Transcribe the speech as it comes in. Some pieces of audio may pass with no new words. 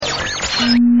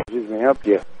Excuse me, help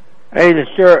you. Hey,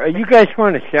 sir, you guys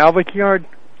run a salvage yard?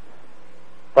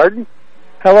 Pardon?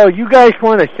 Hello, you guys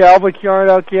run a salvage yard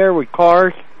out there with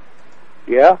cars?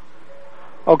 Yeah?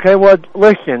 Okay, well,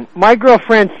 listen, my girl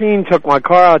Francine took my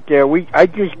car out there. I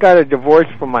just got a divorce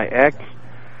from my ex,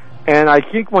 and I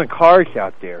think my car's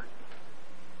out there.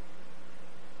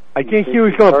 I think she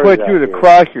was going to put it through the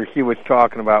crusher she was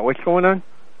talking about. What's going on?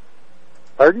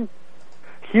 Pardon?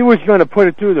 She was going to put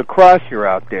it through the crusher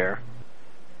out there.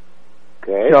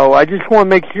 Okay. So I just want to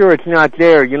make sure it's not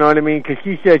there, you know what I mean? Because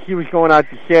she said she was going out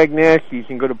to Sag Nasty's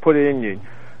and going to put it in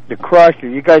the crusher.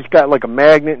 You guys got like a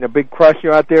magnet and a big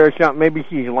crusher out there or something? Maybe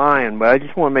she's lying, but I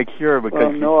just want to make sure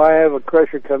because... no, I have a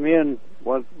crusher come in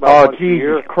once Jesus a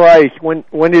year. Christ.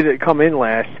 When did it come in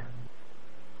last?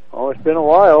 Oh, it's been a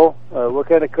while. What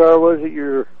kind of car was it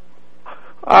you're...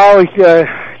 Oh, it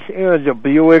was a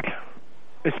Buick.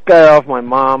 This guy off my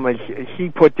mom, she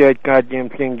put that goddamn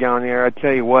thing down there. I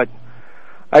tell you what,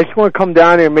 I just want to come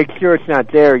down there and make sure it's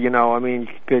not there, you know. I mean,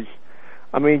 because,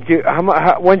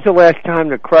 when's the last time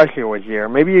the crusher was there?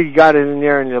 Maybe you got it in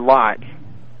there in the lot.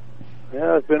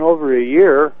 Yeah, it's been over a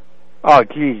year. Oh,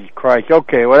 Jesus Christ.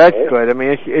 Okay, well, that's good. I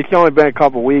mean, it's only been a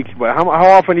couple of weeks, but how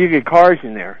often do you get cars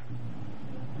in there?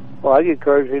 Well, I get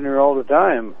cars in there all the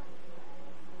time.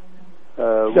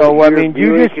 So, I mean,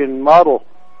 Buick and model.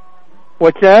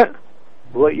 What's that?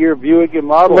 What year Buick and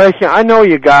model? Listen, I know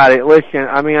you got it. Listen,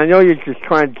 I mean, I know you're just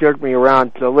trying to jerk me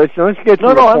around. So listen, let's get to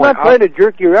the point. No, I'm not trying to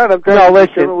jerk you around. I'm trying to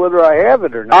determine whether I have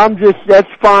it or not. That's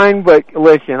fine, but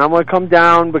listen, I'm going to come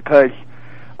down because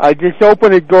I just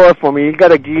opened the door for me. You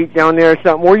got a gate down there or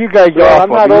something? Where you guys off of? I'm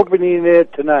not opening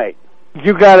it tonight.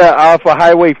 You got off of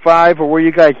Highway 5, or where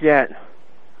you guys at?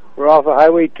 We're off of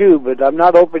Highway 2, but I'm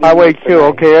not opening Highway 2, tonight.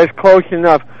 okay, that's close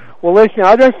enough. Well, listen,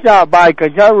 I'll just stop by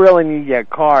because I really need that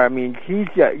car. I mean, she's,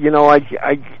 you know, I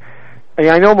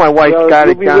know my wife's got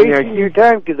it down there. You'll be wasting your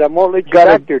time because I won't let you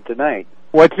back there tonight.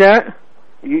 What's that?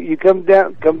 You come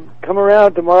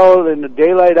around tomorrow in the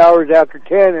daylight hours after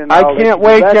 10, and I can't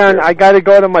wait, John. I got to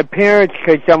go to my parents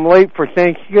because I'm late for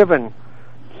Thanksgiving.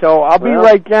 So I'll be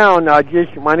right down. My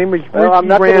name is Richie Randall. I'm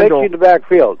not going to let you in the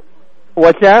backfield.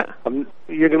 What's that?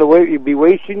 You're going to you'll be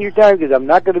wasting your time because I'm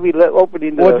not going to be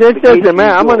opening the... Well, this doesn't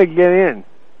matter. I'm going to get in.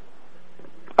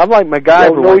 I'm like my guy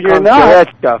no, you're not.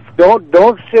 That stuff.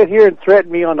 Don't sit here and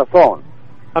threaten me on the phone.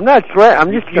 I'm not threatening.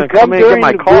 I'm just going to come in and get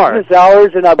my car. Business hours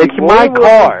and I'll be it's my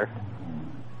car.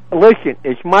 Listen,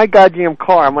 it's my goddamn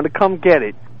car. I'm going to come get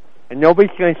it. And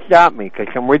nobody's going to stop me because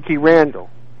I'm Richie Randall.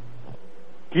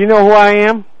 Do you know who I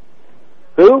am?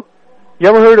 Who? You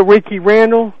ever heard of Richie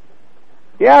Randall?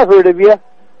 Yeah, I've heard of you.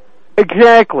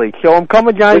 Exactly. So I'm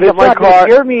coming down to get my car. It's not going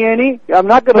to scare me any. I'm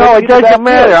not going to... No, it doesn't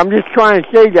matter. I'm just trying to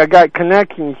say I got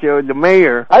connections to the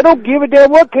mayor. I don't give a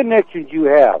damn what connections you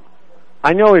have.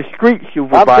 I know his street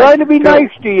supervisor. I'm trying to be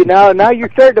nice to you now, and now you're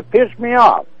starting to piss me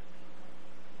off.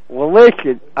 Well,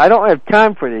 listen, I don't have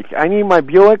time for this. I need my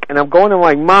Buick, and I'm going to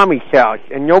my mommy's house,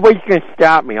 and nobody's going to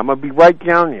stop me. I'm going to be right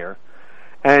down there.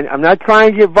 And I'm not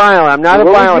trying to get violent. I'm not a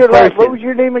violent person. What was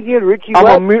your name again, Richie?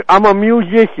 I'm a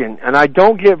musician, and I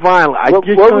don't get violent.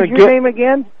 What was your name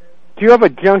again? Do you have a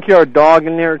junkyard dog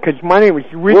in there? Because my name is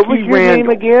Richie Randall. What was your name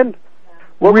again?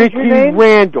 Richie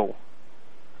Randall.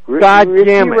 God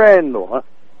damn it. Randall, huh?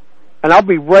 And I'll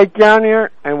be right down there,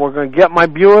 and we're going to get my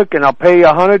Buick, and I'll pay you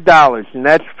 $100, and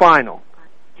that's final.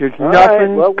 There's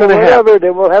nothing going to happen.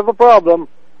 Then we'll have a problem.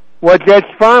 Well, that's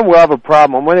fine. We'll have a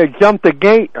problem. I'm going to jump the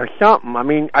gate or something. I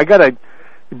mean, you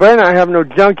better not have no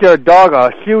junkyard dog. I'll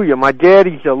sue you. My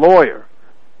daddy's a lawyer.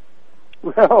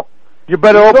 Well, you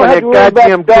better open that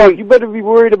goddamn gate. You better be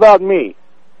worried about me.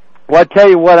 Well, I tell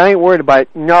you what, I ain't worried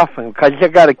about nothing because I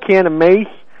got a can of mace,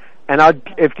 and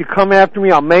if you come after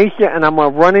me, I'll mace you, and I'm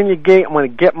going to run in your gate. I'm going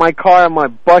to get my car. I'm going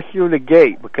to bust through the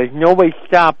gate because nobody's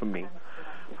stopping me.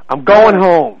 I'm going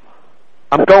home.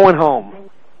 I'm going home.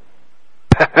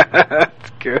 That's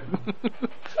good.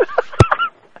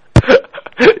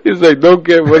 He's like, don't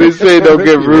get rude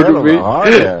to me.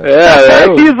 Yeah,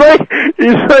 he's like,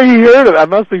 you heard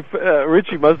it.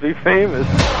 Richie must be famous.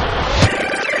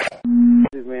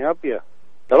 Let me help you.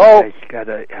 Hello?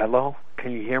 Hello?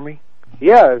 Can you hear me?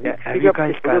 Yeah. Have you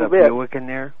guys got a Buick in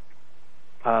there?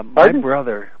 My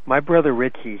brother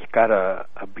Richie's got a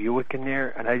Buick in there,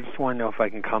 and I just want to know if I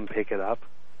can come pick it up.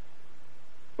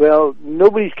 Well,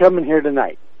 nobody's coming here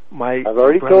tonight. I've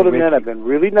already told him that. I've been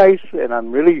really nice, and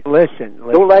I'm really... Listen.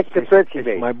 Don't like the threats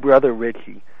today. My brother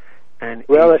Richie. And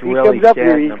well, if he comes up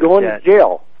here, he's going to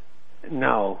jail.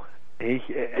 No.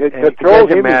 Control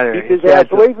him and keep his ass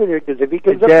away from here, because if he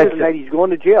comes up here tonight, he's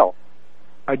going to jail.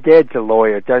 Our dad's a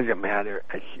lawyer. It doesn't matter.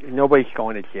 Nobody's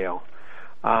going to jail.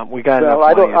 We got enough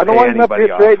I money don't want him up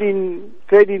here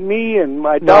threatening me and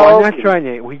my dog. No, I'm not trying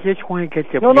to. We just want to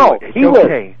get the Buick. No, it's he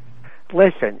okay.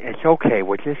 Listen, it's okay.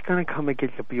 We're just going to come and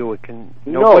get the Buick, and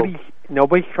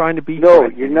nobody's trying to be. No,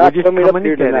 you're not coming up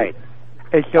here tonight.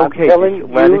 It's okay. I'm telling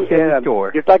just let us in the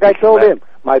door. Just like I told him,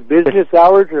 my business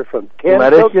hours are from 10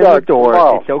 let till us in the door.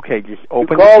 Tomorrow. It's okay. Just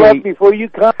open you the call gate. up before you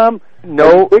come.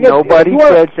 No, nobody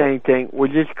says anything. We're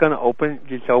just going to open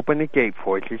the gate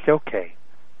for it. It's okay.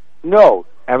 No.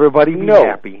 Everybody be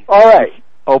happy. All right. Just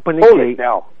open the Hold gate. It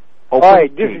now. Open all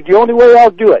right. This is the only way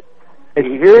I'll do it.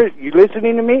 You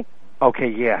listening to me? Okay,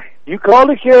 yeah. You call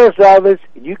the sheriff's office,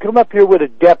 and you come up here with a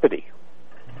deputy.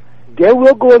 Then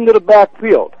we'll go into the back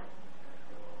field.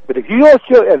 But if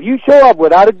you show up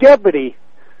without a deputy,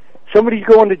 somebody's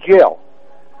going to jail.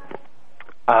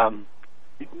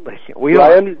 Listen, do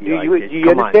you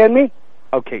understand me?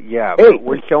 Okay, yeah. Hey,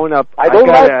 we're showing up. I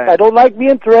don't like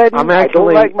being threatened. I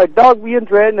don't like my dog being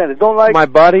threatened, and I don't like my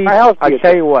buddy. My house. I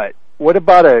tell you what. What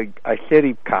about a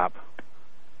city cop?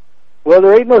 Well,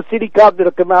 there ain't no city cop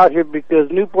that'll come out here because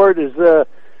Newport is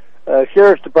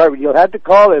sheriff's department. You'll have to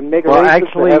call and make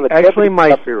arrangements to have a actually,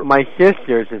 deputy up here. my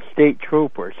sister's a state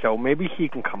trooper, so maybe she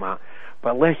can come out.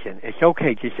 But listen, it's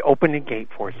okay. Just open the gate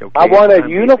for us, okay? I want a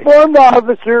uniformed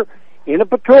officer in a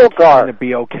patrol car. It's going to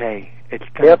be okay. It's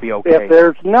going to be okay. If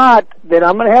there's not, then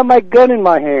I'm going to have my gun in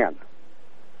my hand.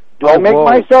 Do I make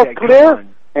myself clear?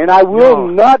 And I will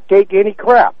not take any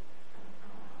crap.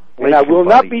 And I will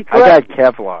not be threatened. I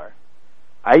got Kevlar.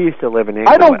 I used to live in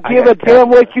England. I don't give a damn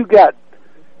what you got.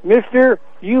 Mister,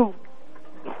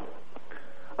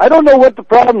 I don't know what the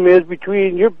problem is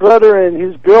between your brother and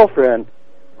his girlfriend,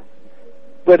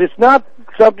 but it's not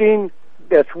something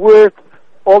that's worth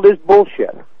all this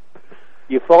bullshit.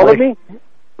 You follow me?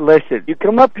 Listen. You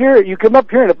come up here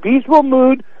in a peaceful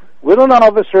mood with an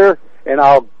officer, and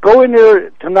I'll go in there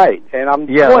tonight, and I'm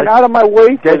going out of my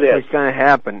way for this. That's what's going to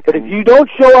happen. But if you don't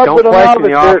show up with an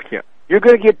officer, you're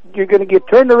going to get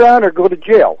turned around or go to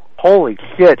jail. Holy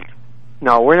shit!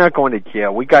 No, we're not going to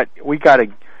jail. We got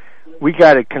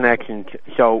a connection.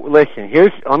 So listen,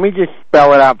 let me just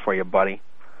spell it out for you, buddy.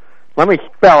 Let me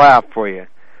spell out for you.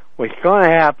 What's going to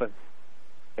happen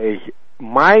is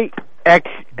my ex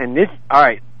and this. All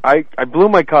right, I blew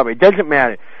my cover. It doesn't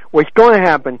matter. What's going to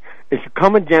happen is you're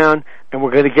coming down, and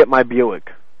we're going to get my Buick.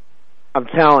 I'm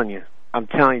telling you,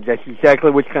 that's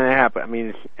exactly what's going to happen. I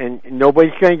mean, and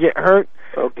nobody's going to get hurt.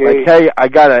 Okay. But I tell you, I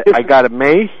got a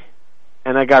mace,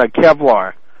 and I got a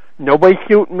Kevlar. Nobody's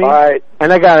shooting me. All right.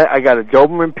 And I got a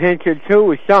Doberman pincher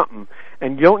too, or something.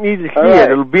 And you don't need to see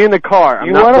it. It'll be in the car.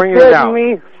 I'm not bringing it out. You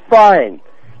want to threaten me? Fine.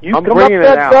 You I'm come up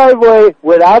that driveway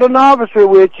without an officer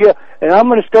with you, and I'm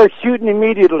going to start shooting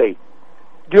immediately.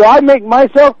 Do I make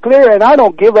myself clear? And I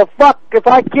don't give a fuck if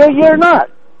I kill you or not.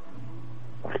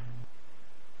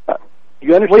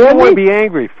 You understand what do you want to me? be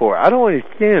angry for? I don't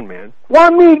understand, man.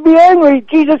 Want me to be angry?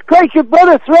 Jesus Christ, your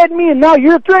brother threatened me, and now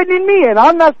you're threatening me, and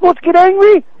I'm not supposed to get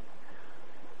angry?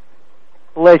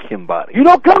 Listen, buddy. You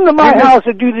don't come to my house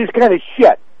and do this kind of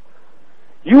shit.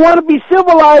 You want to be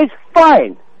civilized?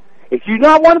 Fine. If you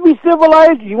not want to be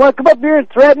civilized, you want to come up here and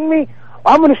threaten me,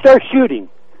 I'm going to start shooting.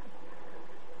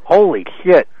 Holy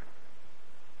shit.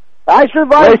 I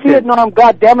survived Vietnam,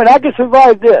 goddammit. I can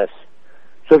survive this.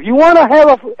 So if you want to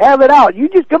have it out, you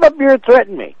just come up here and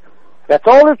threaten me. That's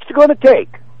all it's going to take.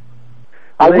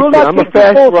 I will not I'm a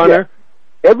fast runner.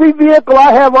 Every vehicle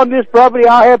I have on this property,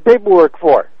 I have paperwork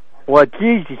for. Well,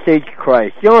 Jesus H.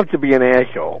 Christ. You don't have to be an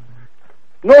asshole.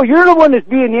 No, you're the one that's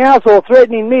being the asshole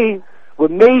threatening me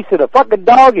with mace and a fucking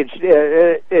dog and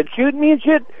shooting me and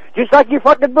shit, just like your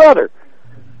fucking brother.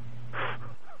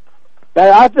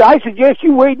 Now, I suggest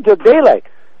you wait until daylight,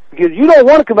 because you don't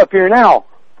want to come up here now.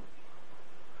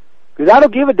 Because I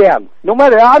don't give a damn.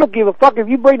 I don't give a fuck if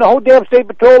you bring the whole damn state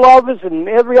patrol office and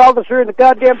every officer in the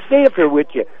goddamn state up here with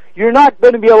you. You're not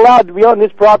going to be allowed to be on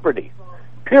this property.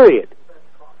 Period.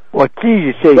 Well,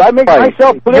 Jesus H. Do I make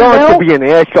myself clear now? You don't have to be an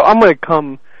asshole. I'm going to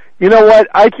come. You know what?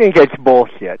 I think it's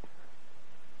bullshit.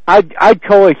 I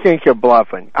totally think you're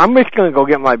bluffing. I'm just going to go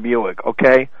get my Buick,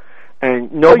 okay?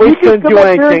 And nobody's going to do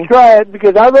anything. Here and try it,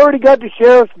 because I've already got the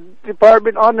sheriff's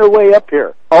department on their way up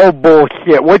here. Oh,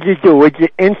 bullshit. What'd you do? Would you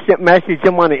instant message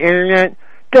them on the internet?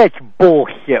 That's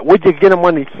bullshit. Would you get them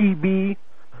on the CB?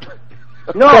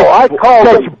 No, I called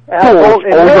them. Asshole,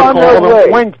 and they're on their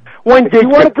way. When did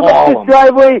you call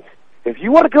them? If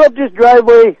you want to come up this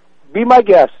driveway, be my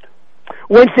guest.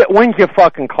 When's your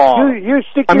fucking call? You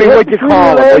stick your head between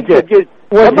your legs.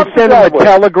 Would you send them a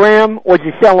telegram? Would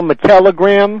you sell them a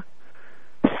telegram?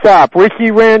 Stop.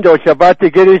 Richie Randall's about to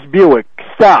get his Buick.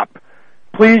 Stop.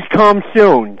 Please come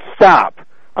soon. Stop.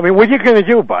 I mean, what are you going to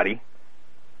do, buddy?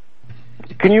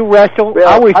 Can you wrestle? Well,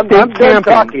 I was I'm state done champion.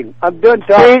 talking. I'm done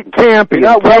talking. State champion.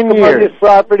 You're not 10 welcome years. on this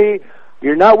property.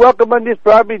 You're not welcome on this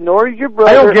property, nor is your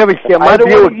brother. I don't give a shit. My Either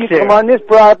one of Buick's you there. come on this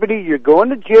property, you're going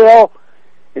to jail.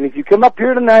 And if you come up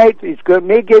here tonight, it's going to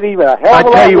make it even a hell of a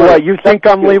lot I tell you worse. what, you think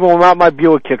I'm leaving without my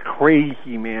Buick? You're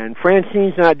crazy, man.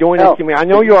 Francine's not doing this to me. I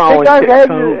know you're all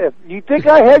If you think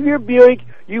I have your Buick,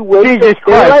 you wait Jesus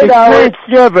Christ, right it's hours.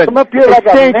 Thanksgiving. Come up here like a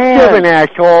man. Thanksgiving,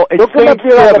 asshole. It's Don't come up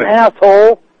here like an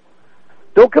asshole.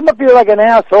 Don't come up here like an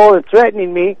asshole and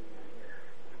threatening me.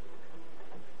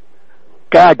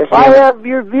 God If I have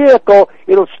your vehicle,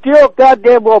 it'll still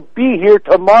goddamn well be here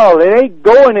tomorrow. It ain't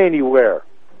going anywhere.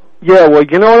 Yeah, well,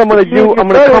 you know what I'm going to do? I'm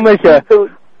going to come as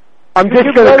I'm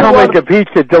just going to come as a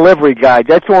pizza delivery guy.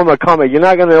 That's what I'm going to come as. You're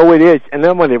not going to know who it is, and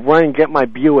then I'm going to run and get my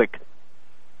Buick.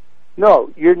 No,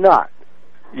 you're not.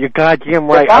 You're goddamn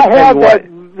right. If I have that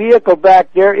vehicle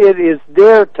back there, it is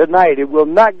there tonight. It will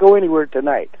not go anywhere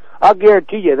tonight. I'll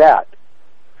guarantee you that.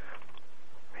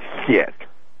 Shit.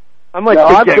 I'm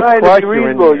trying to be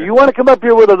reasonable. You want to come up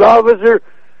here with an officer,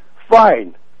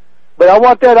 fine. But I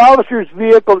want that officer's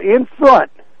vehicle in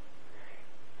front.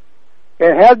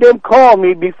 And have them call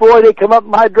me before they come up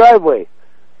my driveway.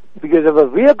 Because if a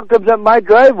vehicle comes up my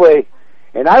driveway,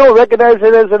 and I don't recognize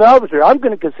it as an officer, I'm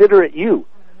going to consider it you.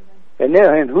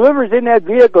 And whoever's in that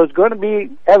vehicle is going to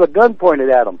have a gun pointed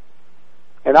at them.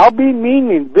 And I'll be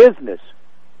meaning business.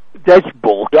 That's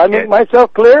bullshit. Do I make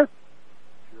myself clear?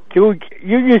 Dude,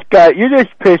 you're just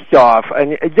pissed off,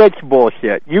 and that's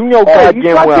bullshit. You know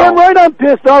goddamn well. Goddamn right I'm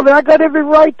pissed off, and I got every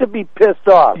right to be pissed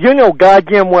off. You know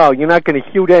goddamn well you're not going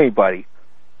to shoot anybody.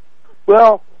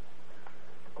 Well,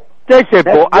 that's it,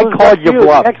 bull. I called you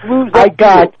bluff. I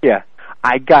got you.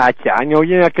 I know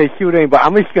you're not going to shoot anybody.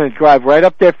 I'm just going to drive right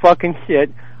up that fucking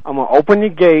shit. I'm going to open the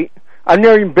gate. I've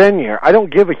never even been here. I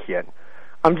don't give a shit.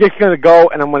 I'm just going to go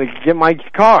and I'm going to get my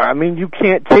car. I mean, you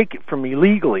can't take it from me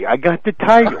legally. I got the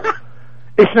title.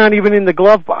 It's not even in the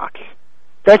glove box.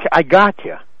 I got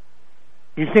you.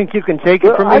 You think you can take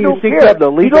it from me? You think you have the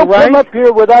legal right?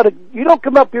 You don't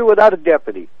come up here without a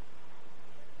deputy.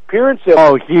 Pure and simple.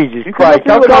 Oh, Jesus Christ.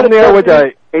 I'll come there with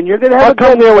and you're going to have I'll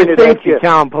come there with safety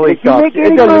town police officers. If you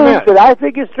make any moves that I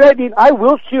think is threatening, I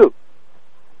will shoot.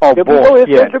 Oh,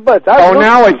 bullshit.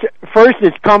 Now first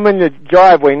it's coming the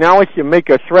driveway. Now it's to make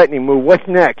a threatening move. What's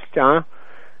next, huh?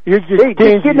 You're just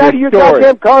getting out of your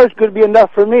goddamn car is going to be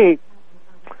enough for me.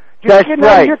 That's getting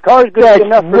right. Out of your car is going to be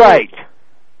enough for me.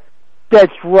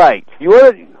 That's right.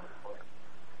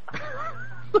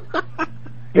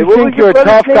 You think you're a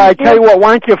tough guy? I tell you what,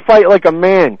 why don't you fight like a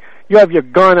man? You have your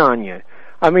gun on you.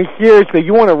 I mean, seriously,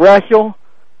 you want to wrestle?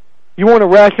 You want to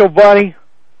wrestle, buddy?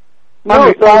 No,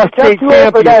 I'm the all-state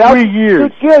champion 3 years.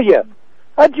 I'd kill you.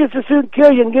 I'd just as soon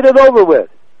kill you and get it over with.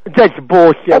 That's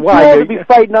bullshit. I'm not to be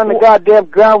fighting on the goddamn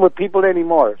ground with people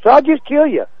anymore. So I'll just kill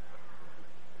you.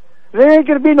 There ain't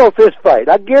going to be no fist fight.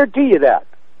 I guarantee you that.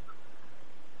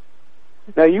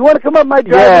 Now, you want to come up my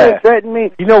driveway and threaten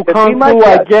me? You know Kung Fu,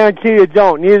 I guarantee you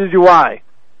don't. Neither do I.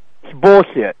 It's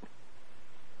bullshit.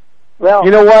 Well,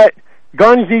 you know what?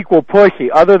 Guns equal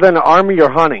pussy, other than the army or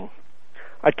hunting.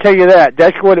 I tell you that.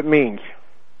 That's what it means.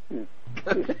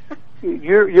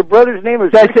 Your brother's name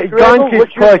is Guns is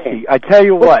pussy. Name? I tell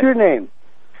you what. What's your name?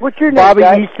 What's your name, Bobby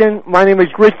guy? Easton. My name is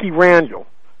Ricky Randall.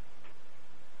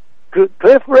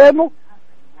 Cliff Randall?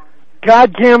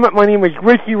 God damn it, my name is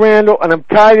Ricky Randall, and I'm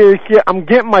tired of this shit. I'm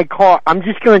getting my car. I'm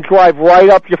just going to drive right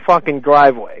up your fucking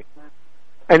driveway.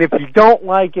 And if you don't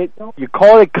like it, you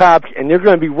call the cops, and they're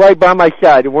going to be right by my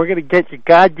side, and we're going to get your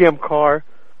goddamn car.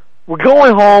 We're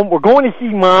going home. We're going to see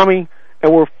Mommy,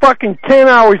 and we're fucking 10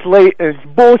 hours late, and it's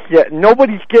bullshit, and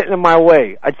nobody's getting in my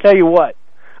way. I tell you what.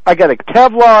 I got a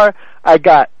Kevlar. I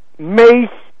got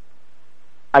mace.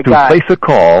 To place a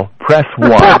call, press 1.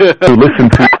 To listen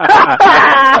to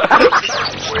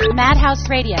Madhouse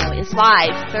Radio is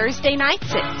live Thursday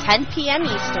nights at 10 p.m.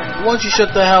 Eastern. Why don't you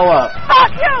shut the hell up?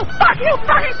 Fuck you,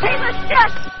 fucking piece of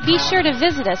shit! Be sure to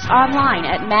visit us online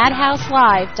at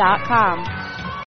madhouselive.com.